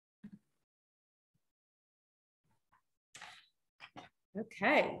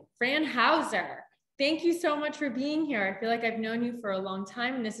Okay, Fran Hauser, thank you so much for being here. I feel like I've known you for a long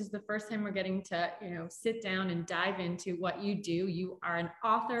time, and this is the first time we're getting to, sit down and dive into what you do. You are an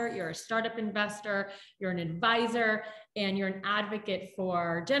author, you're a startup investor, you're an advisor, and you're an advocate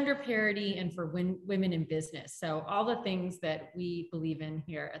for gender parity and for women in business. So all the things that we believe in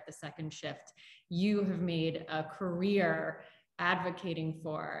here at the Second Shift, you have made a career advocating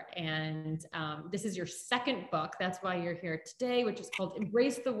for. And this is your second book. That's why you're here today, which is called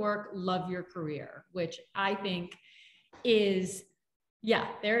Embrace the Work, Love Your Career, which I think is, yeah,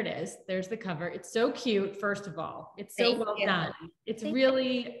 there it is. There's the cover. It's so cute, first of all. It's so well done. It's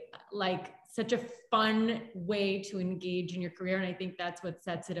really like such a fun way to engage in your career. And I think that's what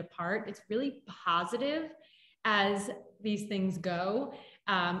sets it apart. It's really positive as these things go.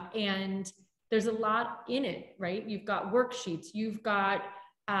 And there's a lot in it, right? You've got worksheets, you've got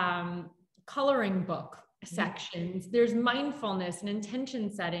coloring book sections, there's mindfulness and intention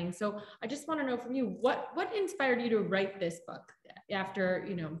setting. So I just want to know from you, what inspired you to write this book after,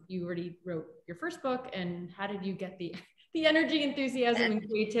 you already wrote your first book, and how did you get the energy, enthusiasm, and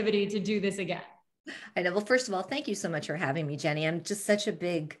creativity to do this again? I know. Well, first of all, thank you so much for having me, Jenny. I'm just such a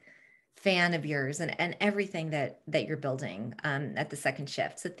big fan of yours and everything that you're building at the Second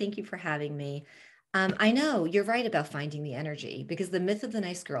Shift. So thank you for having me. I know you're right about finding the energy, because The Myth of the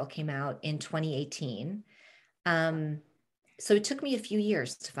Nice Girl came out in 2018. So it took me a few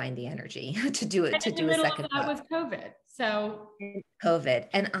years to find the energy to do it, to do a second book. That was COVID. So COVID.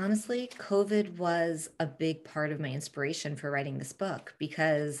 And honestly, COVID was a big part of my inspiration for writing this book,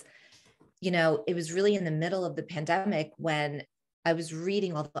 because, it was really in the middle of the pandemic when I was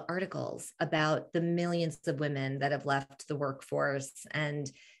reading all the articles about the millions of women that have left the workforce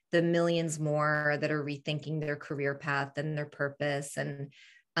and the millions more that are rethinking their career path and their purpose. And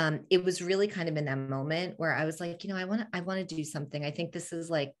it was really kind of in that moment where I was like, I want to do something. I think this is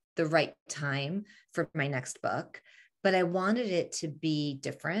like the right time for my next book, but I wanted it to be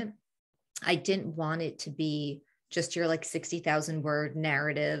different. I didn't want it to be just your like 60,000 word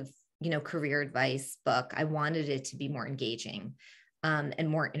narrative, career advice book. I wanted it to be more engaging and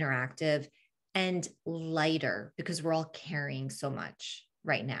more interactive and lighter, because we're all carrying so much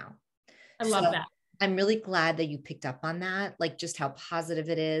right now. I love that. I'm really glad that you picked up on that, like just how positive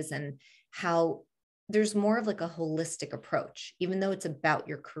it is and how there's more of like a holistic approach. Even though it's about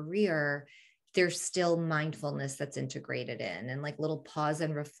your career, there's still mindfulness that's integrated in, and like little pause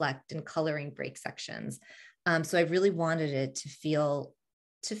and reflect and coloring break sections. So I really wanted it to feel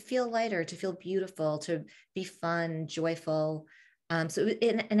lighter, to feel beautiful, to be fun, joyful.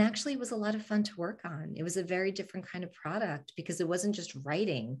 And actually it was a lot of fun to work on. It was a very different kind of product, because it wasn't just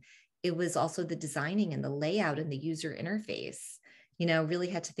writing. It was also the designing and the layout and the user interface, really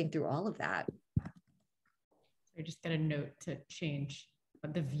had to think through all of that. I just got a note to change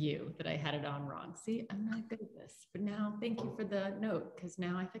the view that I had it on wrong. See, I'm not good at this, but now thank you for the note, because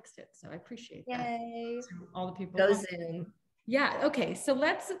now I fixed it. So I appreciate that. Yay. So all the people. Goes in. Yeah. Okay. So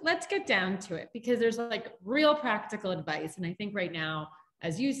let's get down to it, because there's like real practical advice. And I think right now,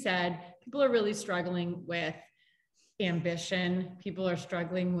 as you said, people are really struggling with ambition. People are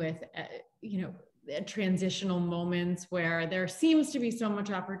struggling with, transitional moments where there seems to be so much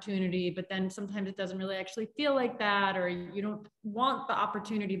opportunity, but then sometimes it doesn't really actually feel like that, or you don't want the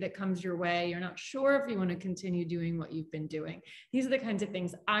opportunity that comes your way. You're not sure if you want to continue doing what you've been doing. These are the kinds of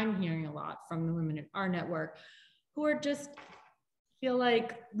things I'm hearing a lot from the women in our network who are just feel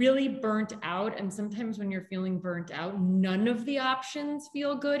like really burnt out. And sometimes when you're feeling burnt out, none of the options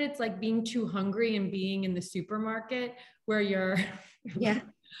feel good. It's like being too hungry and being in the supermarket where you're,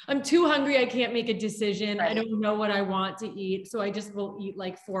 I'm too hungry. I can't make a decision. Right. I don't know what I want to eat. So I just will eat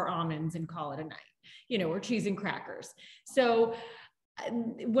like 4 almonds and call it a night, or cheese and crackers. So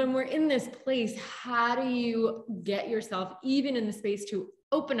when we're in this place, how do you get yourself even in the space to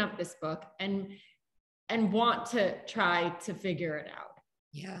open up this book and want to try to figure it out?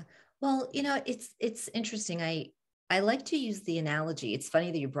 Yeah. Well, it's interesting. I like to use the analogy. It's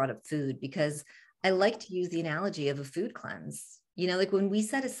funny that you brought up food, because I like to use the analogy of a food cleanse. Like when we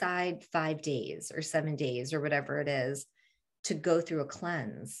set aside 5 days or 7 days or whatever it is to go through a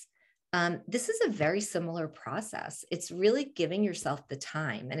cleanse, this is a very similar process. It's really giving yourself the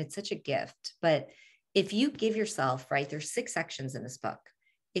time, and it's such a gift. But if you give yourself, right, there's 6 sections in this book.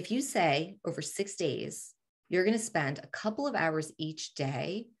 If you say over 6 days, you're going to spend a couple of hours each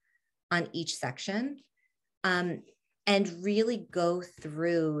day on each section, and really go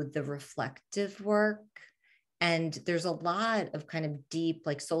through the reflective work. And there's a lot of kind of deep,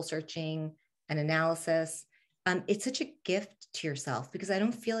 like soul searching and analysis. It's such a gift to yourself, because I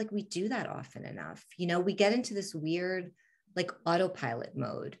don't feel like we do that often enough. We get into this weird like autopilot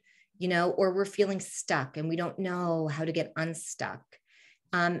mode, or we're feeling stuck and we don't know how to get unstuck.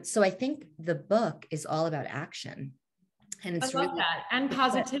 So I think the book is all about action. And I it's love really that. And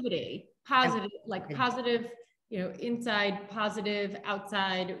positivity, positive, inside, positive,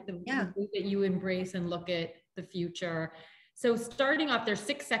 outside, the way that you embrace and look at the future. So starting off, there's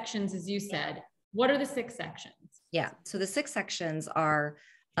 6 sections, as you said. What are the 6 sections? Yeah. So the 6 sections are,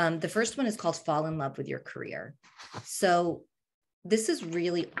 the first one is called Fall in Love with Your Career. So this is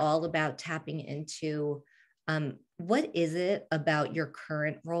really all about tapping into what is it about your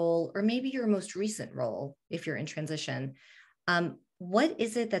current role, or maybe your most recent role, if you're in transition. What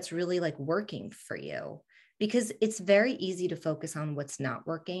is it that's really like working for you? Because it's very easy to focus on what's not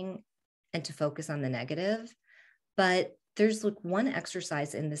working and to focus on the negative. But there's like one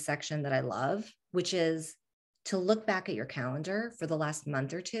exercise in this section that I love, which is to look back at your calendar for the last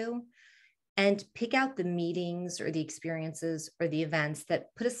month or two and pick out the meetings or the experiences or the events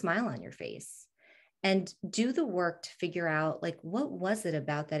that put a smile on your face, and do the work to figure out, like, what was it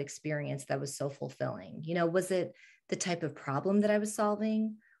about that experience that was so fulfilling? Was it the type of problem that I was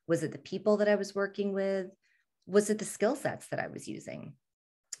solving? Was it the people that I was working with? Was it the skill sets that I was using?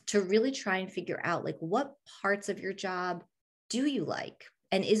 To really try and figure out, like, what parts of your job do you like?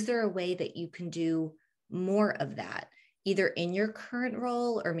 And is there a way that you can do more of that, either in your current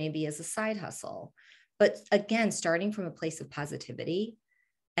role or maybe as a side hustle? But again, starting from a place of positivity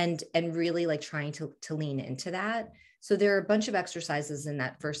and really like trying to lean into that. So there are a bunch of exercises in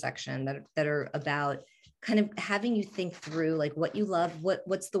that first section that are about kind of having you think through, like, what you love,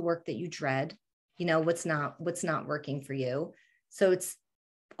 what's the work that you dread, what's not working for you. So it's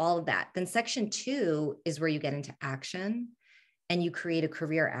all of that. Then section 2 is where you get into action and you create a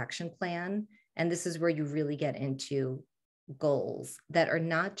career action plan. And this is where you really get into goals that are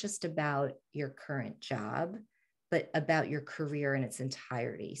not just about your current job, but about your career in its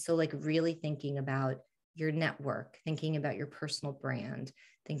entirety. So like really thinking about your network, thinking about your personal brand,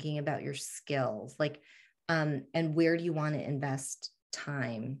 thinking about your skills, like, and where do you want to invest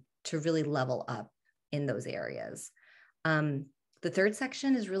time to really level up in those areas. The third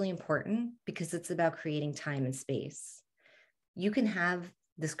section is really important because it's about creating time and space. You can have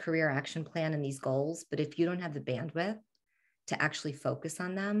this career action plan and these goals, but if you don't have the bandwidth to actually focus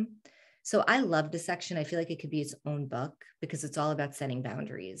on them. So I love this section. I feel like it could be its own book because it's all about setting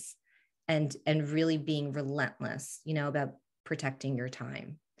boundaries and really being relentless, about protecting your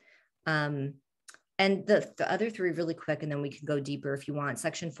time. And the other 3 really quick, and then we can go deeper if you want.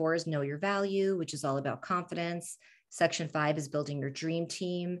 Section 4 is know your value, which is all about confidence. Section 5 is building your dream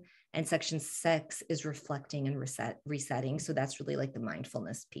team. And section 6 is reflecting and resetting. So that's really like the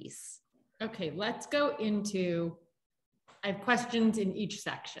mindfulness piece. Okay, let's go into, I have questions in each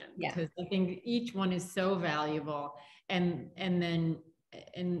section because I think each one is so valuable, and then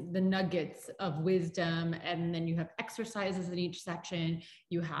the nuggets of wisdom, and then you have exercises in each section,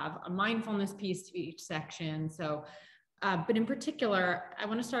 you have a mindfulness piece to each section. So, but in particular, I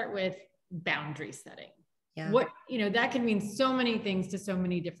want to start with boundary setting. Yeah. What, that can mean so many things to so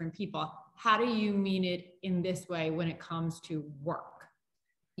many different people. How do you mean it in this way when it comes to work?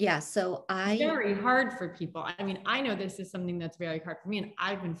 Yeah, so very hard for people. I mean, I know this is something that's very hard for me, and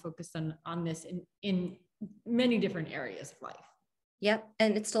I've been focused on this in many different areas of life. Yep,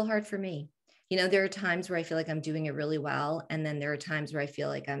 and it's still hard for me. There are times where I feel like I'm doing it really well, and then there are times where I feel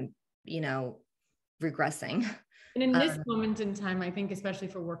like I'm, regressing. And in this moment in time, I think especially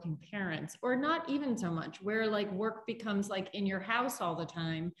for working parents, or not even so much, where like work becomes like in your house all the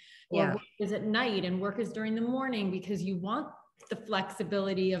time, or work is at night and work is during the morning because you want the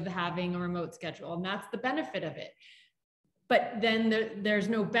flexibility of having a remote schedule, and that's the benefit of it. But then there's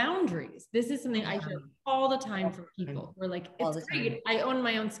no boundaries. This is something I hear all the time from people. We're like, it's great, I own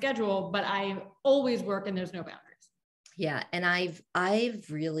my own schedule, but I always work and there's no boundaries. Yeah, and I've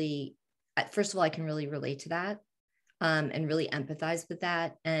really, first of all, I can really relate to that, and really empathize with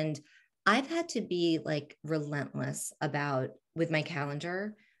that. And I've had to be like relentless with my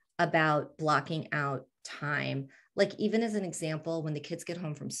calendar about blocking out time. Like, even as an example, when the kids get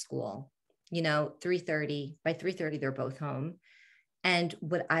home from school, 3:30, by 3:30, they're both home. And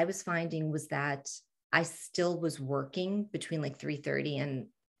what I was finding was that I still was working between like 3:30 and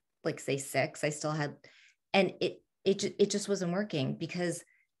like say 6. I still had, and it just wasn't working because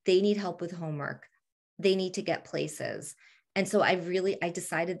they need help with homework. They need to get places. And so I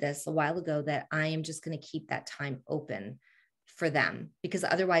decided this a while ago that I am just going to keep that time open for them, because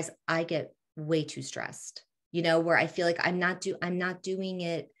otherwise I get way too stressed, where I feel like I'm not doing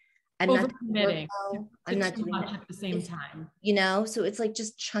it. I'm not doing work Overcommitting well. to I'm not too doing much at the same this, time. so it's like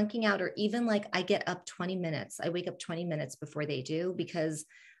just chunking out, or even like I get up 20 minutes. I wake up 20 minutes before they do, because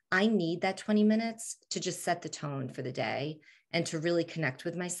I need that 20 minutes to just set the tone for the day and to really connect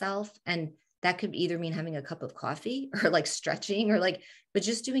with myself. And that could either mean having a cup of coffee or like stretching or like, but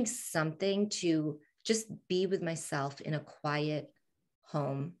just doing something to just be with myself in a quiet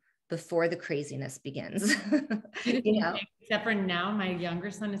home before the craziness begins. Do the you same know? thing, except for now, my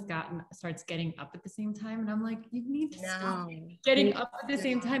younger son starts getting up at the same time, and I'm like, you need to stop No, getting up at the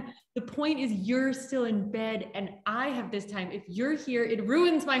same time. The point is, you're still in bed, and I have this time. If you're here, it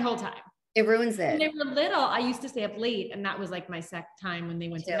ruins my whole time. it ruins When they it. were little, I used to stay up late, and that was like my second time when they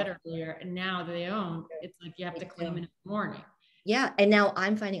Me went to too. bed earlier. And now that they own, it's like you have Me to claim too. it in the morning. Yeah. And now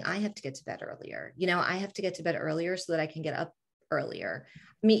I'm finding I have to get to bed earlier. I have to get to bed earlier so that I can get up earlier.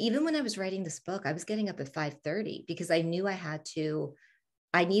 I mean, even when I was writing this book, I was getting up at 5:30 because I knew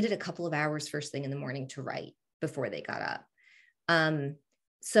I needed a couple of hours first thing in the morning to write before they got up.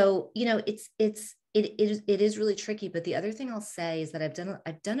 So, it is really tricky. But the other thing I'll say is that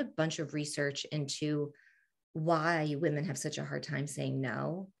I've done a bunch of research into why women have such a hard time saying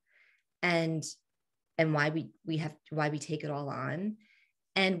no, and why we take it all on.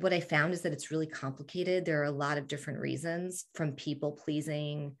 And what I found is that it's really complicated. There are a lot of different reasons, from people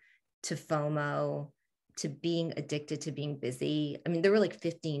pleasing to FOMO to being addicted to being busy. I mean, there were like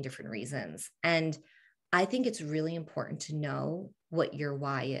 15 different reasons. And I think it's really important to know what your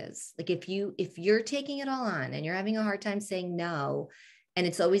why is. Like if you're taking it all on and you're having a hard time saying no, and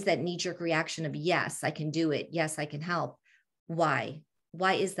it's always that knee-jerk reaction of yes, I can do it. Yes, I can help. Why?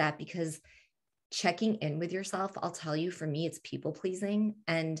 Why is that? Because checking in with yourself, I'll tell you, for me, it's people pleasing.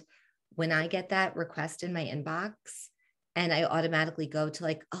 And when I get that request in my inbox and I automatically go to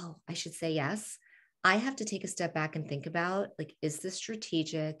like, oh, I should say yes, I have to take a step back and think about, like, is this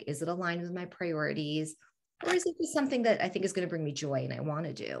strategic? Is it aligned with my priorities? Or is it just something that I think is going to bring me joy and I want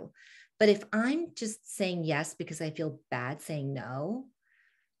to do? But if I'm just saying yes because I feel bad saying no,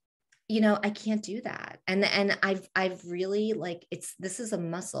 I can't do that. And I've really, like, this is a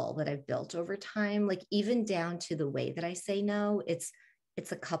muscle that I've built over time, like even down to the way that I say no. It's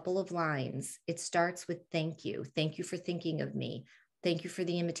a couple of lines. It starts with thank you. Thank you for thinking of me. Thank you for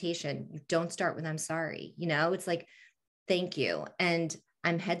the invitation. You don't start with I'm sorry. It's like thank you. And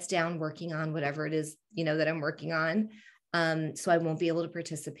I'm heads down working on whatever it is, that I'm working on. So I won't be able to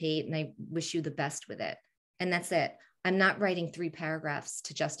participate, and I wish you the best with it. And that's it. I'm not writing 3 paragraphs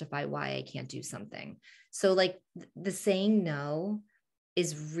to justify why I can't do something. So like the saying no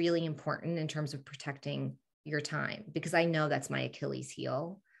is really important in terms of protecting your time, because I know that's my Achilles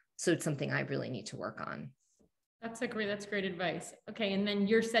heel. So it's something I really need to work on. That's great advice. Okay. And then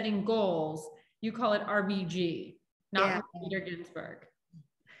you're setting goals. You call it RBG, not Ruth Bader Ginsburg.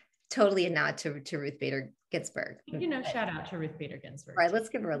 Totally a nod to Ruth Bader Ginsburg. Shout out to Ruth Bader Ginsburg. All right, let's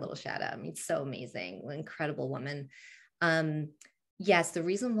give her a little shout out. I mean, so amazing, incredible woman. Yes, the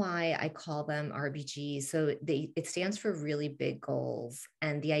reason why I call them RBG, so it stands for really big goals.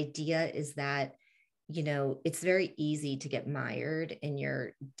 And the idea is that, it's very easy to get mired in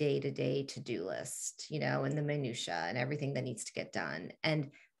your day-to-day to-do list, and the minutia and everything that needs to get done.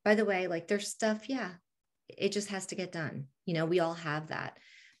 And by the way, like there's stuff, yeah, it just has to get done. We all have that.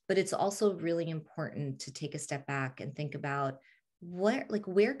 But it's also really important to take a step back and think about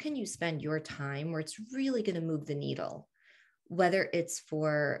where can you spend your time where it's really going to move the needle, whether it's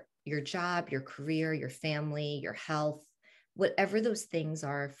for your job, your career, your family, your health, whatever those things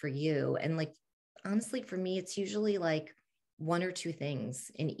are for you. And like, honestly, for me, it's usually like 1 or 2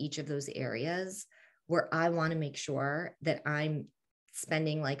 things in each of those areas where I want to make sure that I'm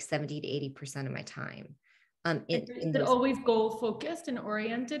spending like 70 to 80% of my time. Is it always goal focused and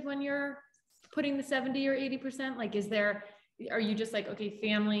oriented when you're putting the 70 or 80%? Like, are you just like, okay,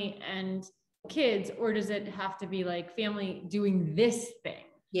 family and kids, or does it have to be like family doing this thing?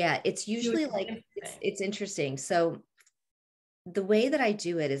 Yeah, it's usually like, it's interesting. So the way that I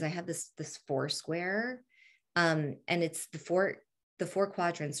do it is I have this 4 square, and it's the four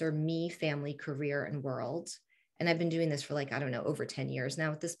quadrants are me, family, career, and world. And I've been doing this for like, I don't know, over 10 years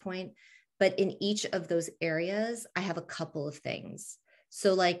now at this point. But in each of those areas, I have a couple of things.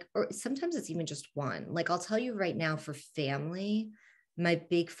 So like, or sometimes it's even just one. Like I'll tell you right now, for family, my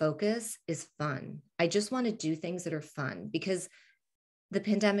big focus is fun. I just want to do things that are fun, because the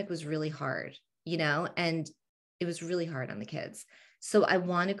pandemic was really hard, and it was really hard on the kids. So I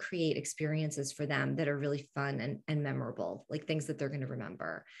want to create experiences for them that are really fun and memorable, like things that they're going to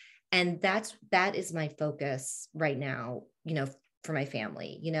remember. And that is my focus right now, for my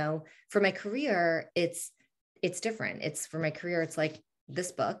family. For my career, it's different. It's for my career, it's like,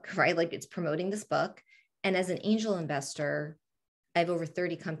 this book, right? Like it's promoting this book. And as an angel investor, I have over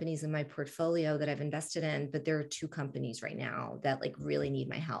 30 companies in my portfolio that I've invested in, but there are 2 companies right now that like really need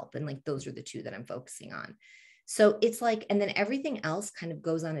my help. And like, those are the 2 that I'm focusing on. So it's like, and then everything else kind of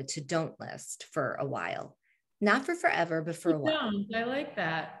goes on a to don't list for a while, not for forever, but for a while. Don't. I like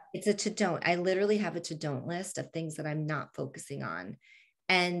that. It's a to don't. I literally have a to don't list of things that I'm not focusing on.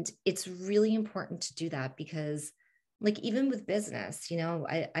 And it's really important to do that because like even with business,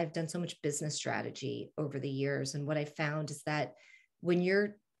 I've done so much business strategy over the years. And what I found is that when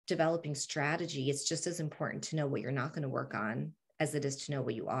you're developing strategy, it's just as important to know what you're not going to work on as it is to know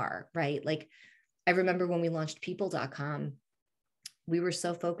what you are, right? Like I remember when we launched people.com, we were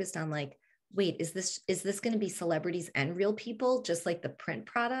so focused on like, wait, is this going to be celebrities and real people, just like the print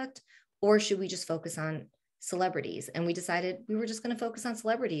product? Or should we just focus on celebrities? And we decided we were just going to focus on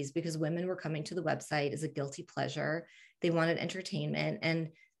celebrities because women were coming to the website as a guilty pleasure. They wanted entertainment, and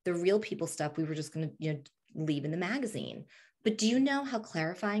the real people stuff we were just going to, leave in the magazine. But do you know how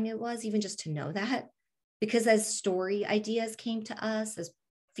clarifying it was even just to know that? Because as story ideas came to us, as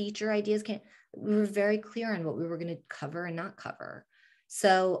feature ideas came, we were very clear on what we were going to cover and not cover.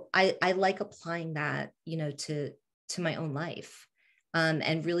 So I like applying that, to my own life,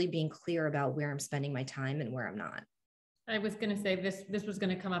 and really being clear about where I'm spending my time and where I'm not. I was going to say this was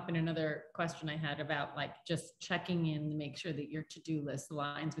going to come up in another question I had about like just checking in to make sure that your to-do list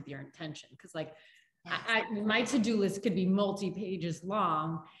aligns with your intention. Cause like yes. My to-do list could be multi-pages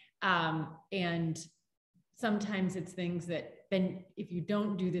long. And sometimes it's things that then if you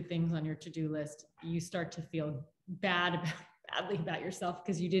don't do the things on your to-do list, you start to feel badly about yourself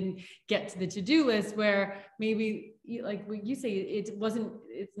because you didn't get to the to-do list where maybe like what you say, it's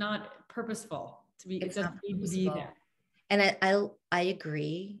not purposeful to be, it doesn't need to be there. And I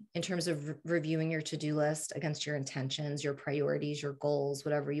agree in terms of reviewing your to-do list against your intentions, your priorities, your goals,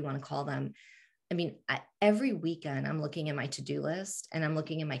 whatever you want to call them. I mean, every weekend I'm looking at my to-do list and I'm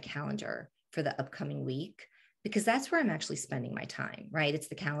looking at my calendar for the upcoming week because that's where I'm actually spending my time, right? It's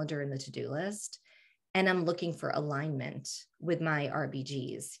the calendar and the to-do list. And I'm looking for alignment with my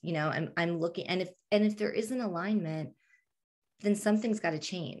RBGs, I'm looking, and if there isn't alignment, then something's got to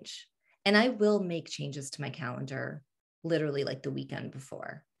change. And I will make changes to my calendar literally like the weekend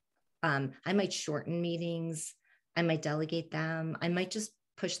before. I might shorten meetings. I might delegate them. I might just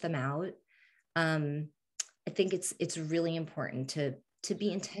push them out. I think it's really important to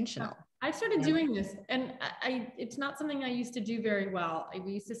be intentional. I started doing this, and it's not something I used to do very well.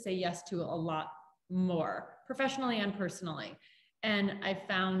 We used to say yes to a lot more professionally and personally. And I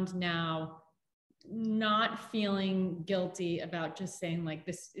found now not feeling guilty about just saying like,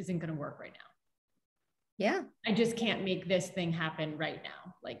 this isn't going to work right now. Yeah. I just can't make this thing happen right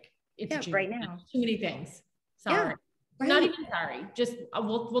now. Like it's June, right now. Too many things. Sorry. Yeah, right. Not even sorry. Just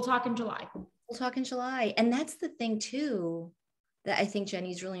we'll talk in July. We'll talk in July. And that's the thing too, that I think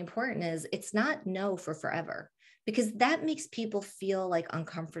Jenny's really important is it's not no for forever, because that makes people feel like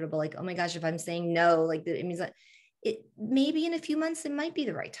uncomfortable. Like, oh my gosh, if I'm saying no, like it means that it maybe in a few months, it might be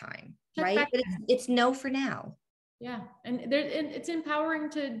the right time. Right. But it's no for now. Yeah. And it's empowering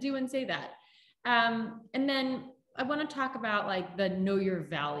to do and say that. And then I want to talk about like the know your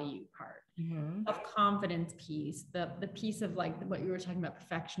value part, of confidence piece, the piece of like what you were talking about,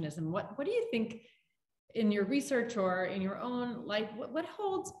 perfectionism. What do you think in your research or in your own life, what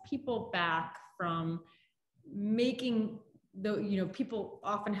holds people back from making people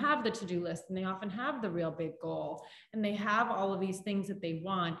often have the to-do list and they often have the real big goal and they have all of these things that they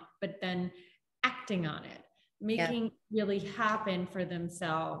want, but then acting on it, making it really happen for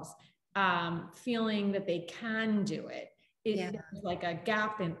themselves, feeling that they can do it. There's like a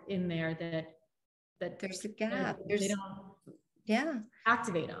gap in there that there's a gap. They don't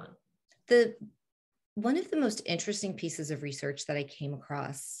activate on. One of the most interesting pieces of research that I came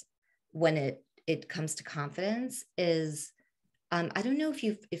across when it comes to confidence is, I don't know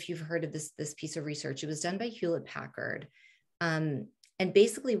if you've heard of this piece of research. It was done by Hewlett Packard. And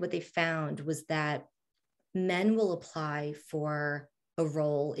basically what they found was that men will apply for a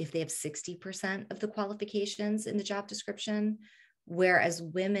role if they have 60% of the qualifications in the job description, whereas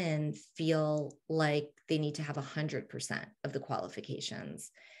women feel like they need to have 100% of the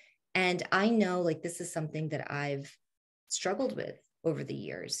qualifications. And I know like this is something that I've struggled with over the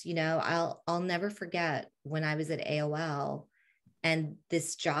years. I'll never forget when I was at AOL and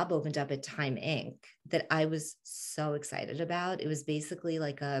this job opened up at Time Inc. that I was so excited about. It was basically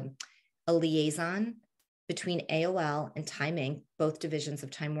like a liaison between AOL and Time Inc., both divisions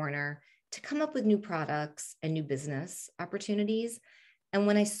of Time Warner, to come up with new products and new business opportunities. And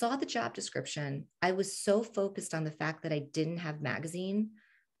when I saw the job description, I was so focused on the fact that I didn't have magazine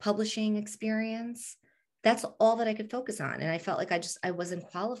publishing experience. That's all that I could focus on. And I felt like I wasn't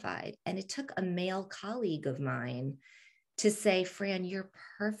qualified. And it took a male colleague of mine to say, Fran, you're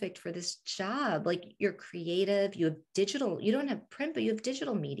perfect for this job. Like, you're creative, you have digital, you don't have print, but you have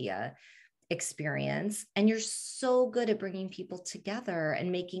digital media experience. And you're so good at bringing people together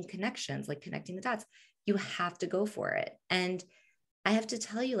and making connections, like connecting the dots. You have to go for it. And I have to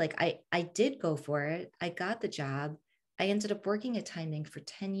tell you, like, I did go for it. I got the job. I ended up working at Time Inc. for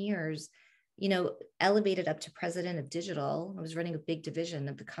 10 years, elevated up to president of digital. I was running a big division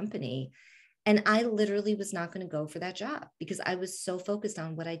of the company. And I literally was not going to go for that job because I was so focused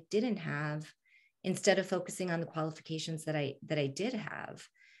on what I didn't have instead of focusing on the qualifications that I did have.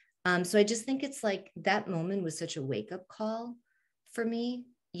 So I just think it's like that moment was such a wake up call for me,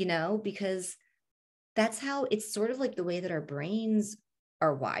 because that's how it's sort of like the way that our brains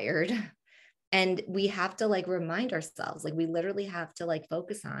are wired. And we have to like remind ourselves, like we literally have to like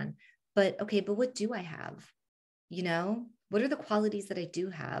focus on, but what do I have? What are the qualities that I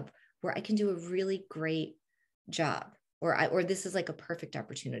do have where I can do a really great job, or this is like a perfect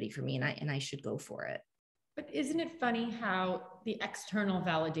opportunity for me and I should go for it. But isn't it funny how the external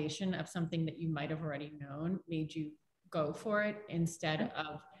validation of something that you might have already known made you go for it instead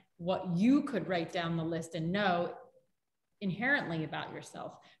of what you could write down the list and know inherently about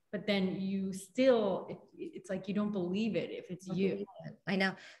yourself? But then you still, it's like you don't believe it if it's you. I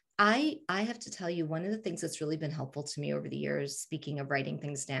know. I have to tell you, one of the things that's really been helpful to me over the years, speaking of writing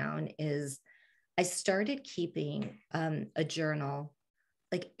things down, is I started keeping a journal.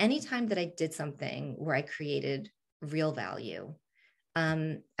 Like anytime that I did something where I created real value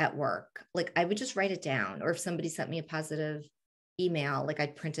at work, like I would just write it down. Or if somebody sent me a positive email, like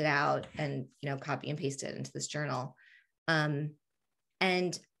I'd print it out and, copy and paste it into this journal.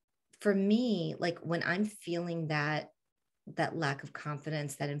 And for me, like when I'm feeling that lack of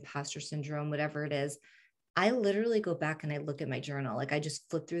confidence, that imposter syndrome, whatever it is, I literally go back and I look at my journal. Like I just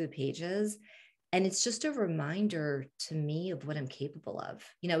flip through the pages. And it's just a reminder to me of what I'm capable of.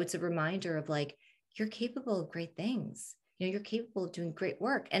 It's a reminder of like, you're capable of great things. You're capable of doing great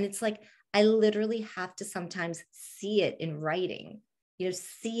work. And it's like, I literally have to sometimes see it in writing,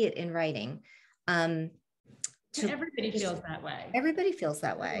 see it in writing. Everybody feels that way. Everybody feels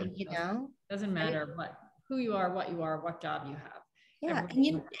that way, Doesn't matter who you are, what job you have. Yeah. And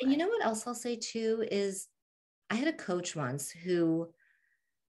you know what else I'll say too is I had a coach once who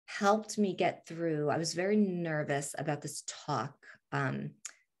helped me get through. I was very nervous about this talk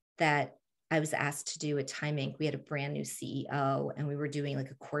that I was asked to do at Time Inc. We had a brand new CEO and we were doing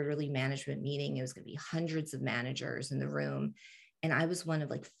like a quarterly management meeting. It was going to be hundreds of managers in the room. And I was one of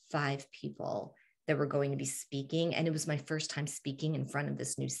like 5 people that were going to be speaking. And it was my first time speaking in front of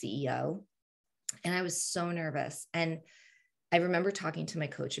this new CEO. And I was so nervous. And I remember talking to my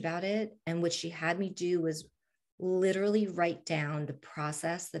coach about it. And what she had me do was literally write down the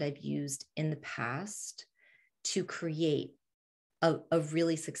process that I've used in the past to create a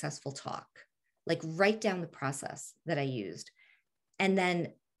really successful talk. Like write down the process that I used. And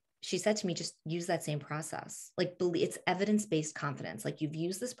then she said to me, just use that same process. Like it's evidence-based confidence. Like you've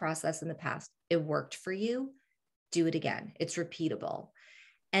used this process in the past. It worked for you. Do it again. It's repeatable.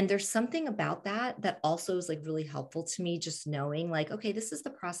 And there's something about that also is like really helpful to me, just knowing like, okay, this is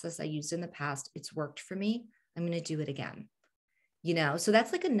the process I used in the past. It's worked for me. I'm going to do it again. So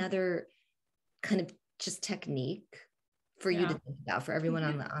that's like another kind of just technique for you to think about, for everyone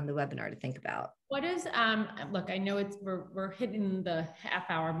on the webinar to think about. What is, look, I know we're hitting the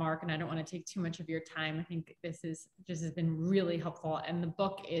half-hour mark and I don't want to take too much of your time. I think this has been really helpful. And the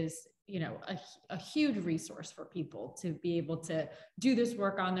book is, a huge resource for people to be able to do this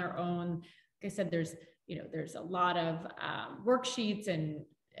work on their own. Like I said, there's a lot of worksheets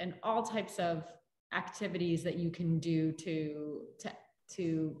and all types of activities that you can do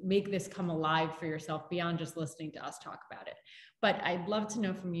to make this come alive for yourself beyond just listening to us talk about it. But I'd love to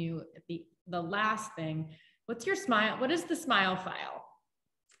know from you the last thing. What is the smile file?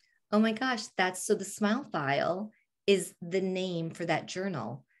 Oh my gosh, so the smile file is the name for that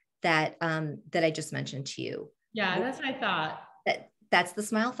journal that I just mentioned to you. Yeah, that's what I thought. That's the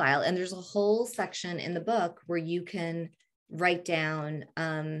smile file. And there's a whole section in the book where you can write down,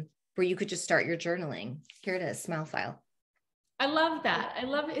 where you could just start your journaling. Here it is, smile file. I love that. I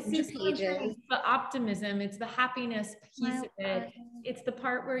love it. It's the optimism. It's the happiness piece of it. It's the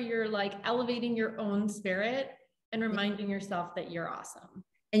part where you're like elevating your own spirit and reminding yourself that you're awesome.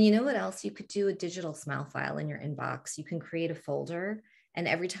 And you know what else? You could do a digital smile file in your inbox. You can create a folder, and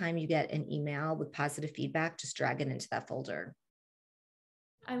every time you get an email with positive feedback, just drag it into that folder.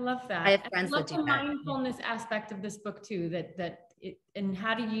 I love I that. have And I friends love that do the that. mindfulness aspect of this book too, and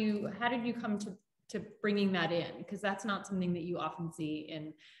how did you come to bringing that in? Because that's not something that you often see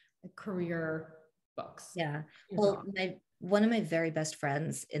in career books. Yeah. Well, one of my very best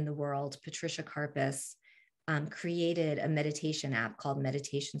friends in the world, Patricia Karpus, created a meditation app called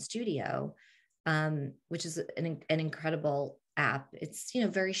Meditation Studio, which is an incredible app. It's,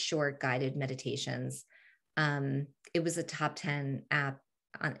 very short guided meditations. It was a top 10 app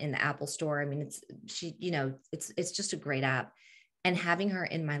in the Apple store. I mean, it's just a great app. And having her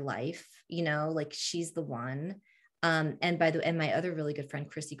in my life, like she's the one. And my other really good friend,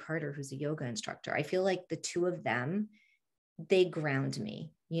 Chrissy Carter, who's a yoga instructor, I feel like the two of them, they ground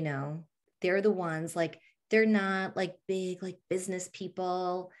me, they're the ones, like, they're not like big, like business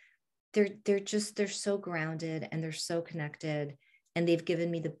people. They're so grounded and they're so connected, and they've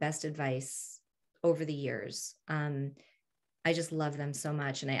given me the best advice over the years. I just love them so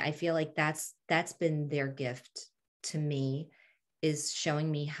much. And I feel like that's been their gift to me, is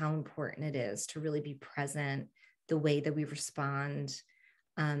showing me how important it is to really be present, the way that we respond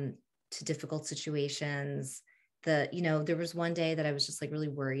to difficult situations. There was one day that I was just like really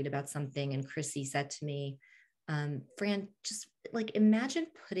worried about something, and Chrissy said to me, Fran, just like imagine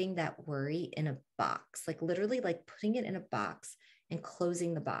putting that worry in a box, like literally like putting it in a box and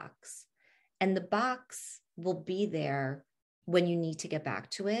closing the box. And the box will be there when you need to get back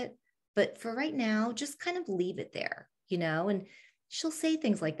to it. But for right now, just kind of leave it there, and she'll say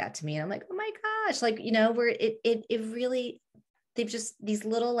things like that to me. And I'm like, oh my gosh, like, where it really, these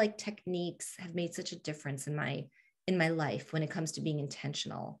little like techniques have made such a difference in my life when it comes to being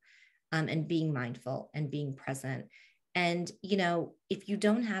intentional, and being mindful and being present. And, if you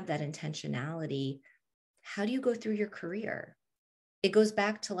don't have that intentionality, how do you go through your career? It goes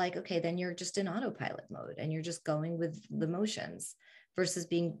back to like, okay, then you're just in autopilot mode and you're just going with the motions, versus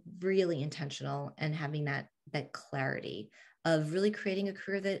being really intentional and having that clarity of really creating a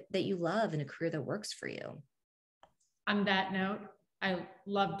career that you love and a career that works for you. On that note, I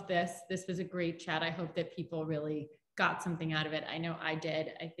loved this. This was a great chat. I hope that people really got something out of it. I know I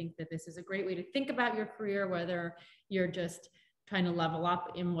did. I think that this is a great way to think about your career, whether you're just trying to level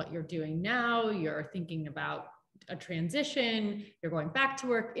up in what you're doing now, you're thinking about a transition, you're going back to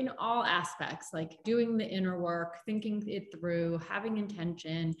work, in all aspects, like doing the inner work, thinking it through, having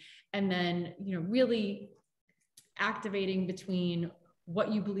intention, and then, really activating between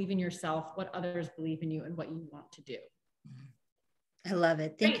what you believe in yourself, what others believe in you, and what you want to do. I love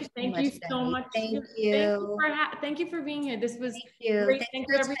it. Thank you so Thank much, you so Debbie. much. Thank you. Thank you for being here. This was Thank you. great.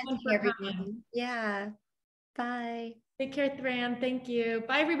 Thanks Thanks for everyone attending, for coming. everyone. Yeah. Bye. Take care, Fran. Thank you.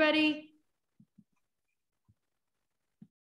 Bye, everybody.